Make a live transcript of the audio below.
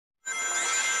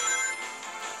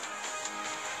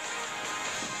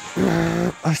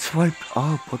I swiped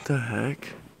up, what the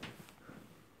heck?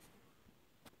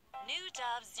 New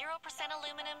Dove 0%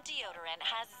 aluminum deodorant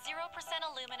has 0%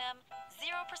 aluminum,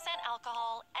 0%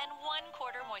 alcohol, and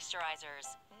 1/4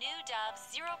 moisturizers. New Dove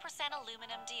 0%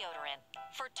 aluminum deodorant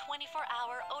for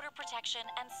 24-hour odor protection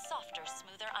and softer,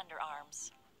 smoother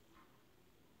underarms.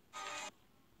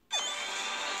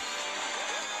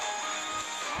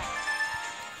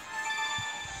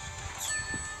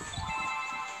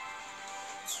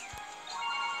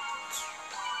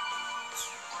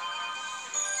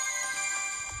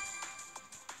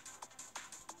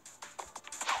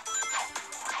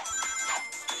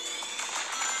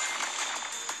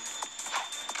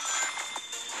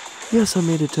 Yes, I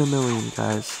made it to 1,000,000,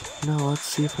 guys. Now let's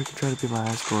see if I can try to beat my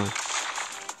high score.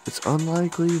 It's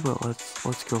unlikely, but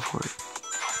let's go for it.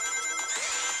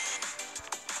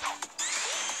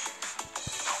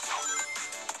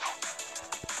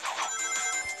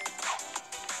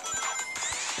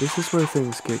 This is where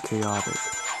things get chaotic.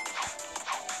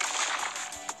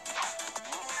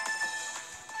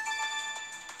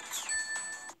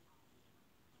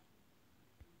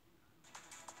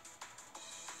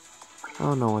 I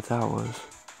don't know what that was.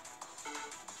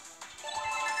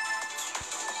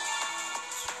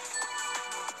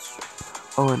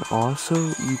 Oh, and also,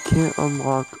 you can't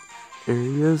unlock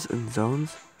areas and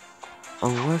zones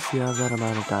unless you have that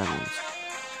amount of diamonds.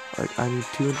 Like, I need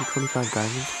 225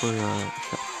 diamonds for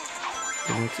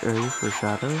the next area for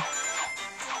Shadow.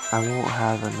 I won't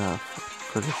have enough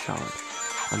for this challenge.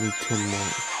 I need 10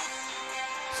 more.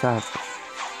 Sadly.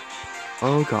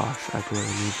 Oh gosh, I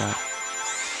really need that.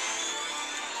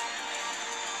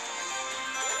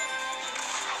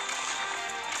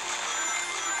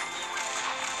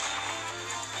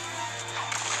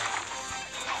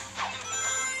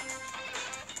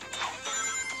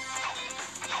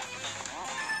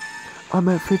 I'm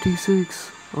at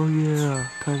 56. Oh yeah,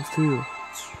 times 2.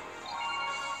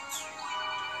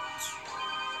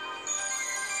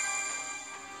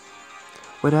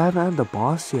 Wait, I haven't had the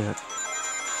boss yet.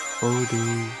 Oh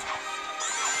dude.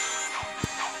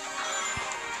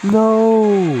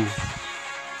 No!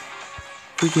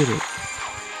 Forget it.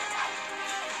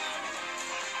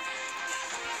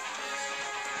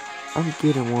 I'm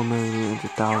getting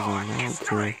 1,800,000. I don't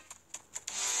care.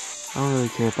 I don't really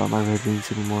care about my red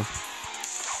rings anymore.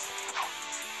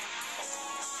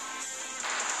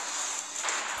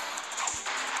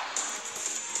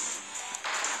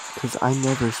 Because I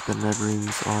never spend red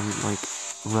rings on, like,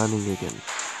 running again.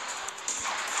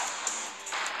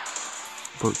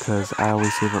 Because I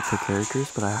always save up for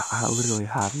characters, but I literally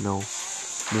have no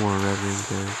more red ring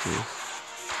characters.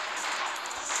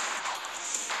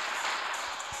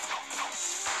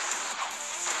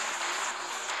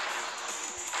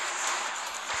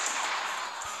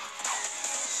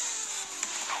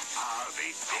 I'll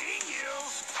be seeing you.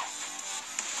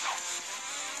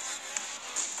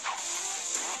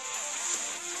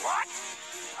 What?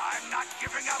 I'm not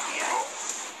giving up yet.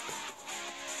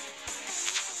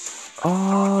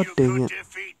 Oh, You dang could it.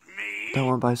 defeat me? That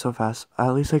went by so fast.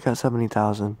 At least I got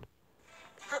 70,000.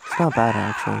 It's not bad,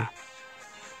 actually.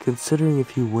 Considering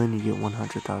if you win, you get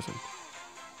 100,000.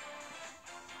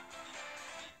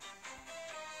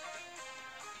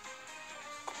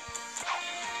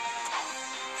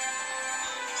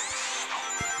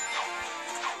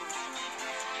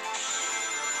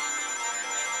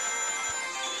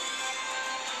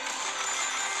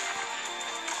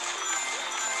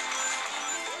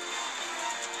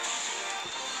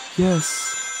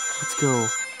 Yes! Let's go.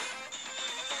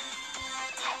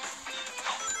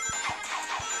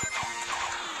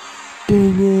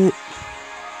 Dang it!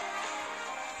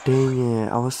 Dang it,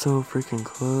 I was so freaking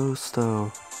close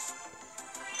though.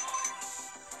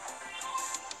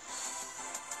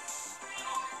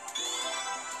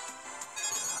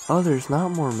 Oh, there's not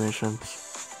more missions.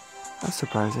 That's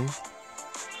surprising.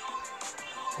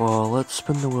 Well, let's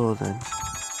spin the wheel then.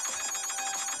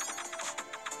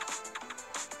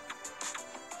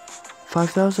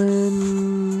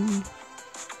 $5,000.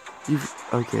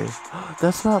 Okay.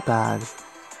 That's not bad.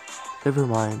 Never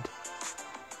mind.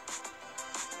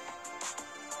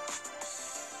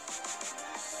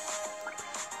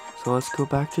 So let's go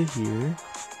back to here.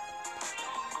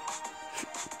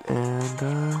 And,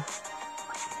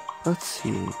 let's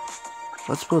see.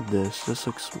 Let's build this. This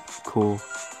looks cool.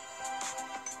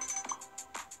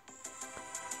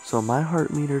 So my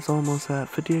heart meter's almost at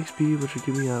 50 XP, which will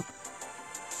give me up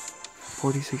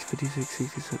 46, 56,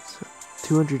 66,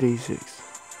 286.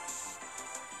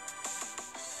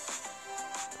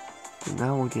 And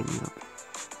that will get me up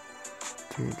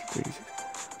 336.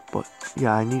 But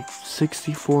yeah, I need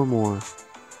 64 more.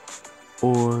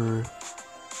 or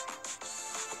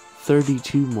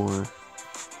 32 more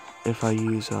if I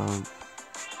use,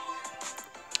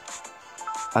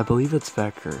 I believe it's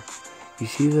Vector. You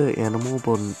see the animal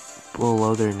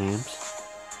below their names?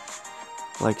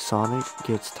 Like Sonic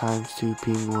gets ×2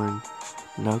 Penguin,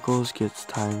 Knuckles gets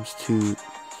 ×2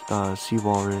 Sea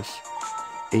Walrus,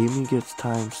 Amy gets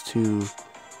 ×2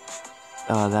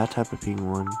 that type of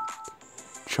penguin,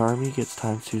 Charmy gets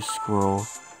 ×2 Squirrel,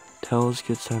 Tails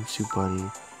gets ×2 Bunny,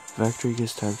 Vector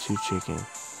gets ×2 Chicken,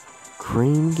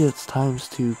 Cream gets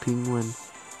 ×2 Penguin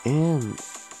and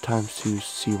 ×2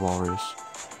 Sea Walrus,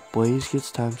 Blaze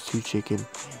gets ×2 Chicken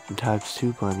and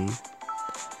 ×2 Bunny,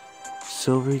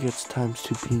 Silver gets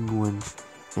 ×2 Penguin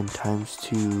and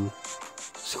 ×2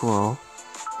 Squirrel,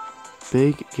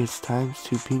 Big gets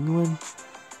 ×2 Penguin,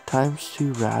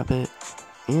 ×2 Rabbit,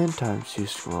 and ×2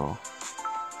 Squirrel.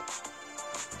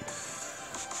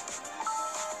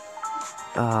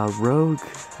 Rogue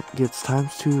gets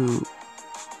 ×2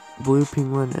 Blue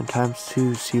Penguin and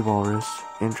 ×2 Sea Walrus.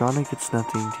 Andronic gets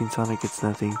nothing, Teen Sonic gets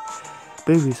nothing,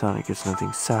 Baby Sonic gets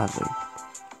nothing, sadly.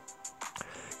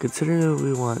 Considering that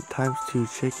we want ×2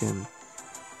 Chicken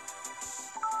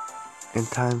and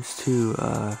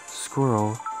 ×2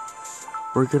 Squirrel,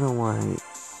 we're gonna want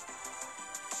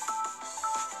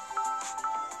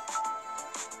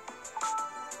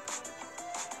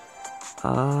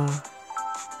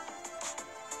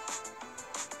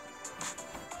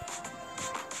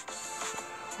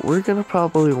we're gonna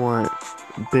probably want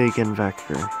Big and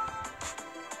Vector.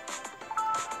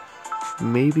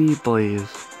 Maybe Blaze.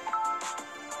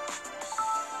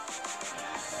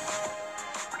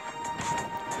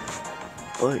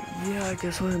 But yeah, I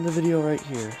guess we'll end the video right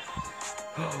here.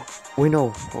 Wait, no,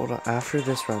 hold on. After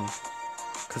this run,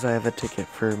 because I have a ticket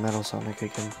for Metal Sonic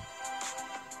again.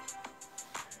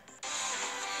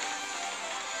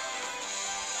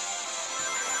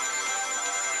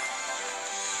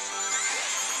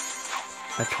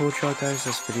 I told y'all guys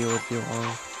this video would be long.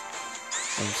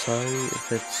 I'm sorry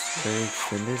if it's very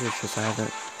extended, it's just I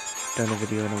haven't done a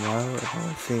video in a while, and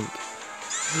I think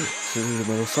so there's a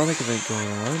Metal Sonic event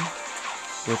going on,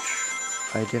 which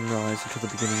I didn't realize until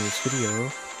the beginning of this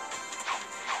video.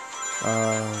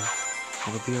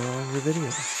 It'll be a longer video.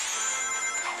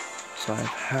 So I have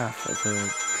half of the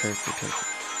character ticket.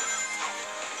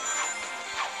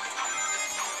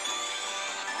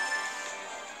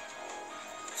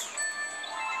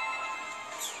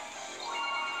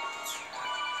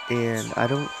 And I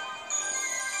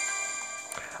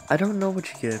don't know what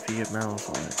you get if you get Metal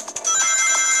Sonic.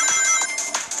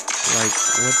 Like,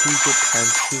 what do you get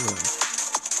 ×2 of?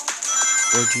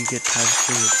 Or do you get ×3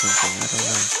 of something? I don't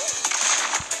know.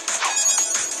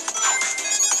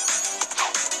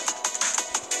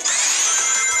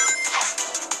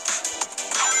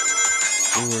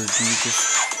 Or do you just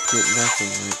get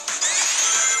nothing, like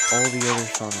all the other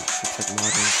Sonics except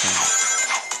modern Sonic?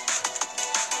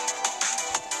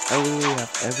 I literally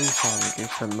have every Sonic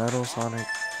except Metal Sonic,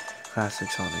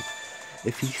 Classic Sonic.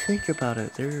 If you think about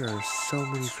it, there are so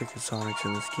many freaking Sonics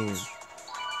in this game.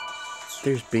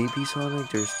 There's Baby Sonic,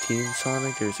 there's Teen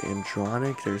Sonic, there's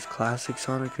Andronic, there's Classic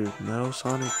Sonic, there's Metal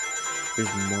Sonic,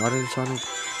 there's Modern Sonic.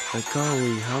 Like,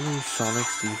 golly, how many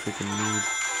Sonics do you freaking need?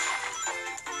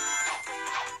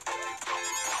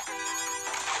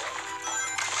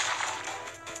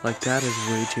 Like, that is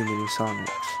way too many Sonics.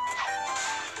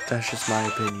 That's just my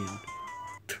opinion.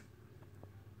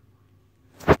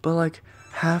 But like,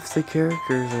 half the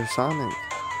characters are Sonic.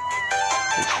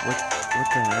 Like, what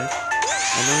the heck?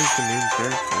 I know he's the main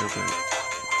character, but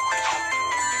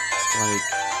like,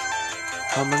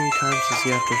 how many times does he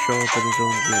have to show up in his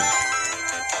own game?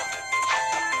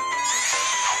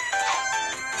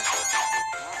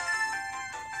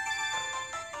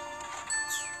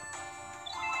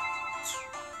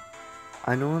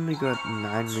 I know I only got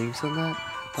 9 rings on that,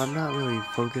 but I'm not really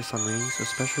focused on rings,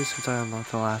 especially since I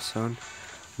unlocked the last zone,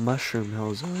 Mushroom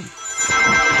Hill Zone.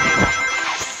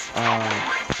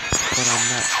 But I'm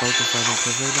not focused on it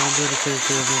because right now I'm doing a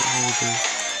character event maybe.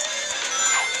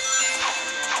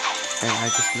 And I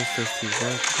just missed those 2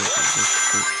 characters.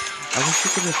 I wish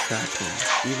you could attract them,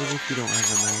 even if you don't have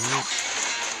a magnet.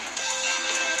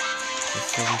 I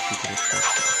still wish you could attract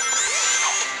them.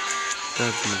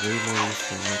 That would be way more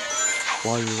useful, like,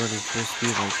 while you're running full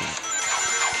speed like that.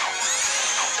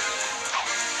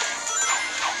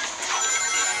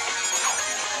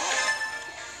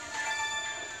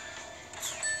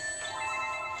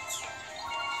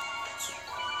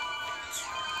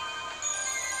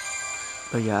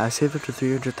 But yeah, I saved up to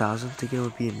 300,000 thinking it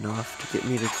would be enough to get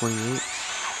me to 28.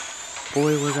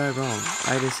 Boy, was I wrong.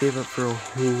 I had to save up for a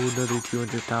whole another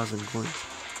 200,000 coins.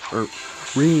 Or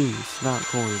rings, not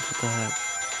coins. What the heck?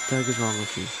 What the heck is wrong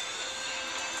with you?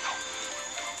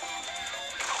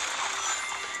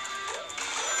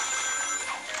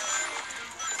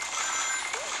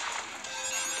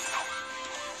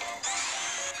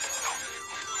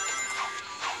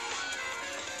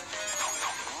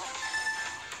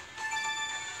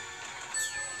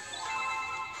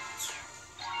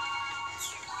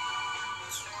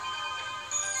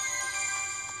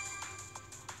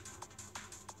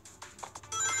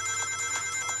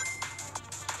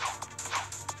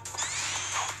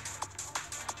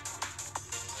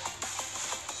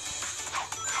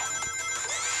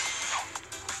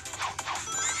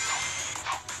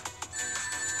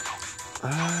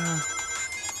 Ah.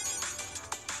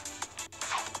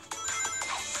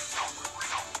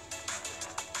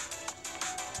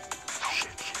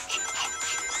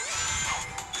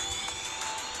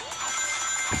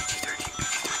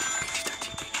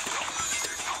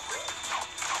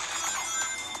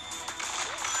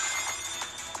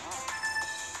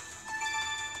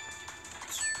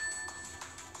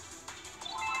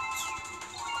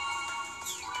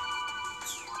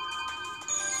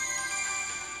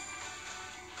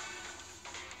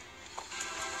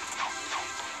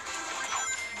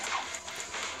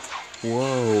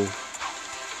 Whoa.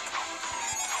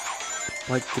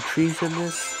 Like, the trees in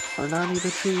this are not even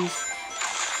trees.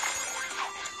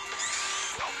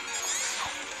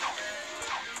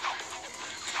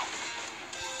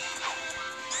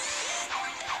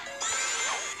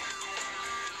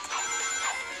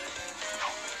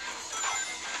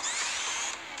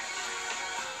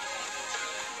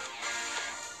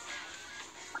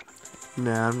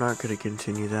 Nah, I'm not gonna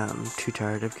continue that. I'm too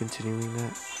tired of continuing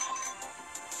that.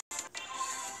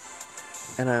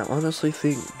 And I honestly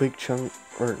think Big Chunk,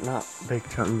 or not Big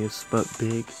Chungus, but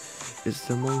Big, is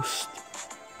the most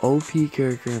OP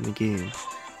character in the game.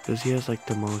 Because he has like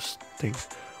the most things.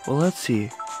 Well, let's see.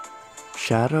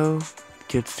 Shadow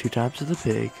gets 2 times of the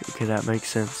pig. Okay, that makes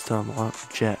sense to unlock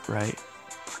Jet, right?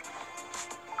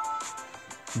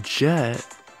 Jet,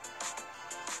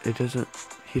 he doesn't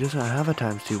have a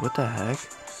 ×2. What the heck?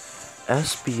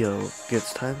 SBO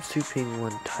gets ×2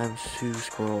 penguin, ×2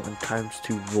 squirrel, and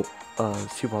 ×2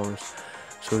 sea walrus.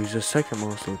 So he's the second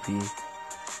most OP.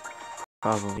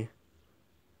 Probably.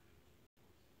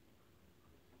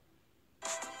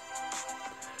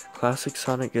 Classic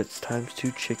Sonic gets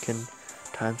 ×2 chicken,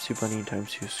 ×2 bunny, and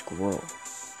 ×2 squirrel.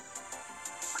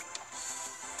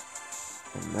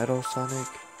 And Metal Sonic,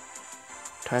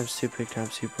 ×2 pig,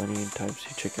 ×2 bunny, and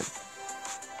 ×2 chicken.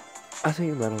 I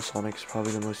think Metal Sonic is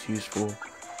probably the most useful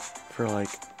for like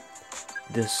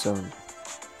this zone.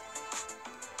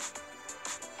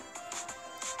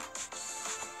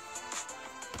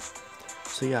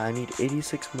 So yeah, I need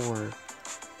 86 more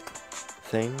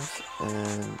things,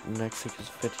 and next thing is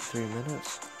 53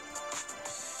 minutes.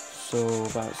 So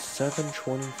about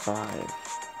 7:25,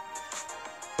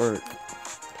 or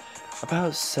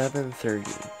about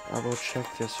 7:30, I will check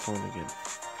this phone again.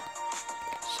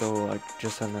 So like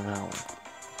just in an hour.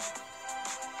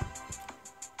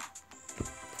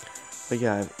 But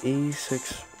yeah, I have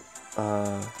 86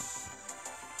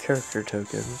 character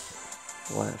tokens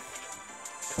left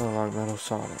to unlock Metal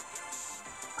Sonic.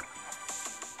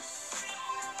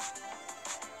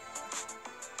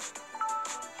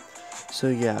 So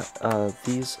yeah,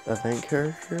 these event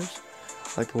characters,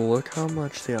 like, look how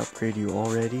much they upgrade you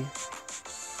already.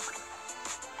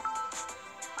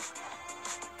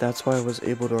 That's why I was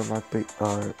able to unlock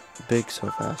Big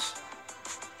so fast.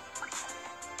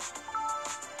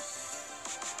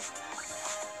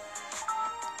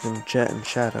 And Jet and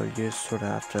Shadow, you just sort of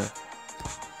have to,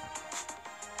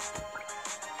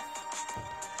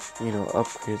 you know,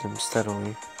 upgrade them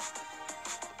steadily.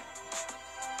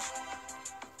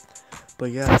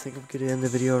 But yeah, I think I'm gonna end the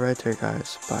video right there,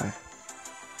 guys. Bye.